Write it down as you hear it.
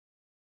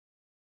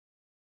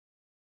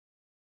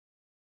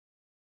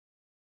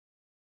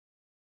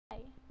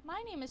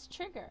My name is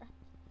Trigger.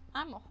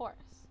 I'm a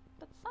horse,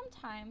 but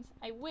sometimes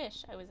I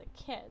wish I was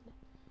a kid.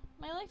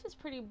 My life is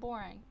pretty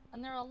boring,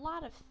 and there are a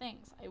lot of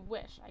things I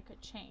wish I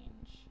could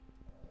change.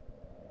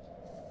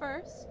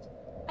 First,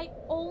 I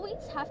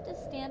always have to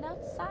stand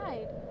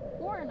outside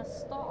or in a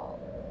stall,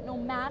 no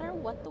matter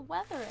what the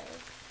weather is.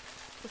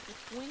 If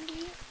it's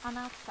windy, I'm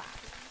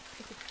outside.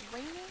 If it's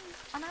raining,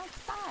 I'm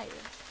outside.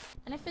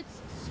 And if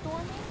it's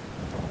storming,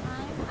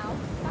 I'm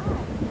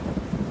outside.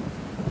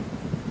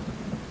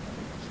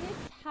 Kids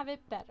have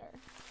it better.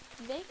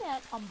 They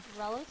get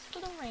umbrellas for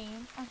the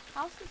rain and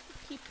houses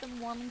to keep them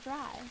warm and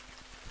dry.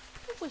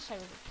 I wish I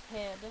was a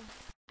kid.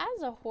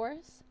 As a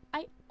horse,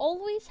 I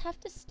always have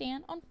to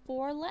stand on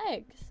 4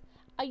 legs.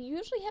 I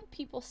usually have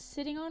people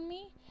sitting on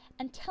me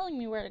and telling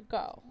me where to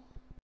go.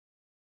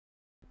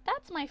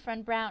 That's my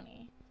friend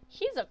Brownie.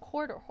 He's a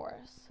quarter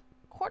horse.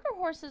 Quarter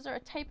horses are a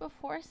type of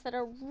horse that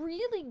are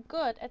really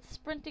good at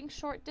sprinting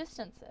short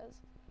distances.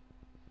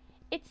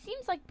 It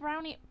seems like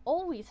Brownie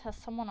always has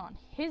someone on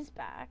his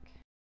back.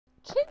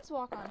 Kids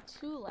walk on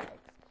 2 legs,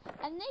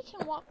 and they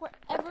can walk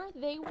wherever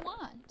they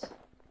want.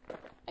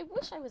 I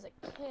wish I was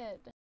a kid.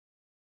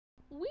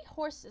 We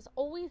horses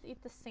always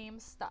eat the same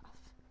stuff: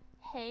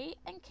 hay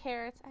and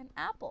carrots and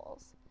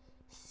apples.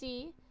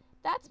 See,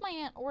 that's my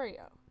Aunt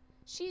Oreo.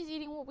 She's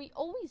eating what we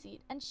always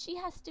eat, and she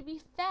has to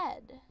be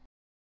fed.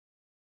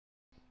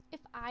 If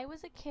I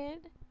was a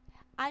kid,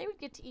 I would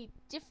get to eat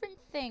different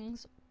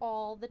things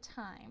all the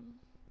time.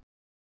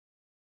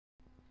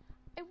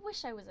 I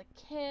wish I was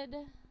a kid.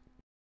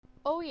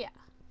 Oh yeah,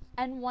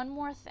 and one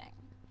more thing.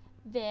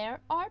 There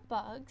are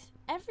bugs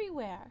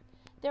everywhere.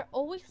 They're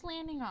always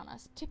landing on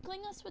us,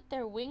 tickling us with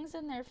their wings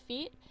and their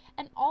feet,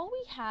 and all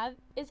we have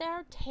is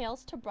our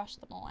tails to brush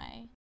them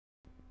away.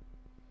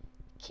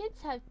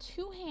 Kids have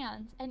 2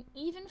 hands and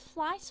even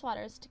fly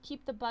swatters to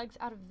keep the bugs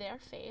out of their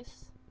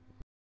face.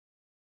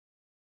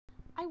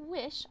 I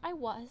wish I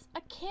was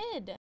a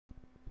kid.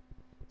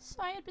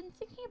 So I had been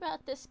thinking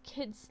about this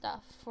kid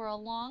stuff for a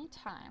long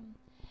time,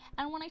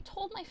 and when I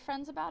told my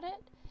friends about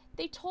it,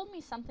 they told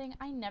me something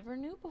I never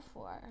knew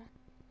before.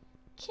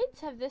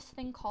 Kids have this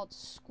thing called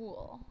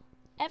school.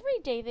 Every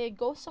day they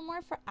go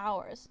somewhere for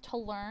hours to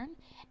learn,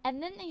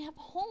 and then they have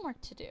homework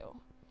to do.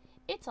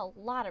 It's a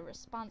lot of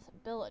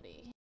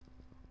responsibility.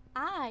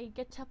 I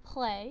get to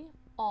play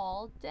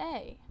all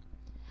day.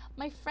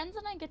 My friends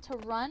and I get to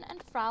run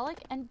and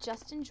frolic and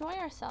just enjoy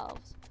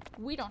ourselves.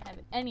 We don't have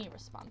any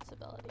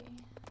responsibility.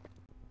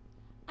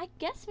 I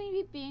guess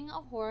maybe being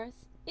a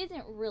horse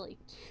isn't really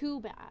too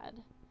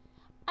bad.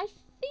 I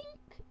think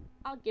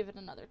I'll give it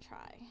another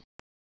try.